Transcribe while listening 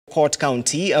Pokot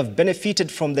County have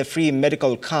benefited from the free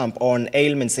medical camp on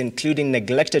ailments including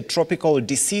neglected tropical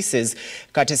diseases,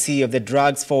 courtesy of the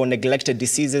Drugs for Neglected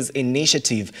Diseases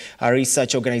Initiative, a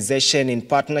research organization in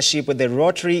partnership with the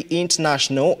Rotary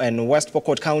International and West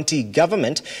Pokot County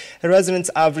government. Residents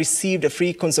have received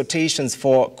free consultations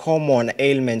for common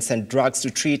ailments and drugs to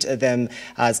treat them.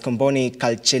 As Komboni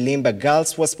Kalchelimba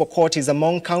Girls, West Pokot is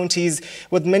among counties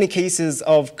with many cases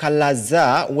of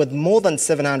Kalaza, with more than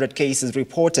 700 cases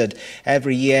reported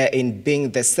every year, in being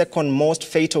the second most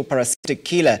fatal parasitic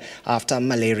killer after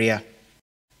malaria.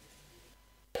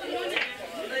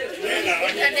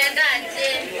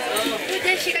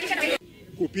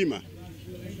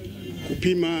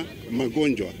 Kupima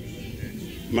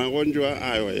magonjwa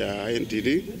hayo ya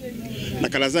NTD na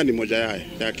Kalaza ni moja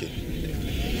yake.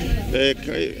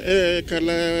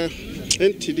 Kala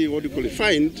NTD what you call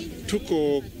find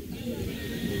tuko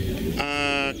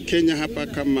Kenya hapa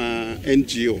kama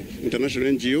NGO,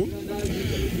 international NGO,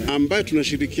 ambayo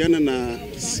tunashirikiana na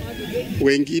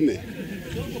wengine,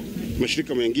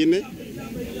 mashirika mengine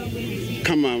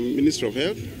kama Ministry of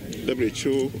Health,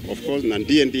 WHO of course, na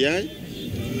DNDi,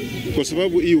 kwa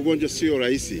sababu hii ugonjwa sio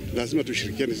rahisi, lazima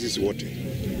tushirikiane sisi wote.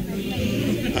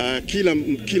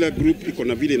 Kila group iko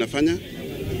na vile inafanya,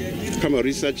 kama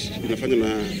research inafanya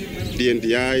na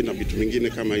DNDi na vitu vingine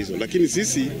kama hizo, lakini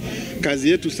sisi kazi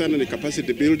yetu sana ni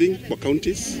capacity building kwa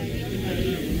counties,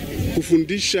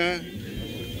 kufundisha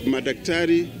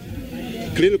madaktari,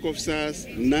 clinical officers,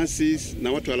 nurses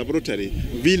na watu wa laboratory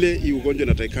vile hii ugonjwa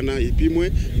inatakikana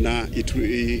ipimwe na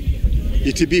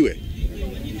itibiwe.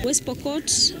 West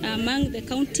Pokot among the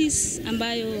counties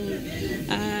ambayo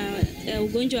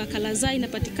ugonjwa wa Kalaza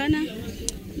inapatikana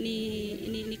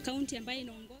ni county ambayo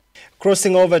inaongoza.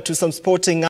 Crossing over to some sporting